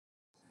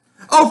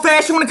Old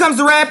fashioned when it comes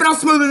to rapping, I'm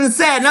smoother than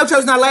sad. No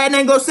chose not Latin,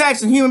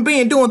 Anglo-Saxon, human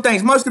being doing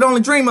things most could only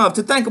dream of.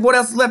 To think of what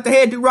else is left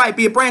ahead, do right,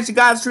 be a branch of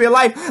God's tree of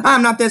life.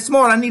 I'm not that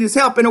smart, I need his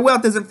help, and the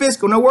wealth isn't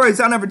fiscal. No worries,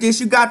 I'll never dish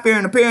you.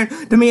 God-fearing appearing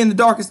to me in the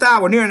darkest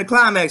hour, nearing the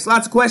climax.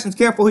 Lots of questions,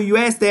 careful who you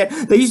ask that.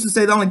 They used to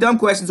say the only dumb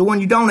questions are one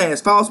you don't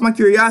ask. False, my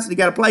curiosity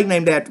got a plague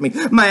named after me.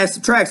 My ass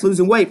subtracts,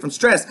 losing weight from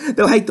stress.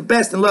 They'll hate the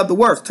best and love the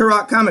worst.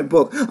 Turok comic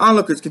book.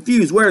 Onlookers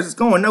confused, where is this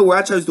going? Nowhere,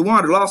 I chose to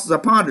wander. Losses I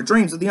ponder,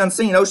 dreams of the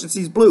unseen. Ocean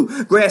sees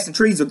blue, grass and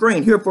trees are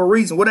green. Here for a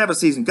reason, whatever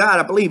season. God,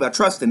 I believe, I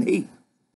trust in He.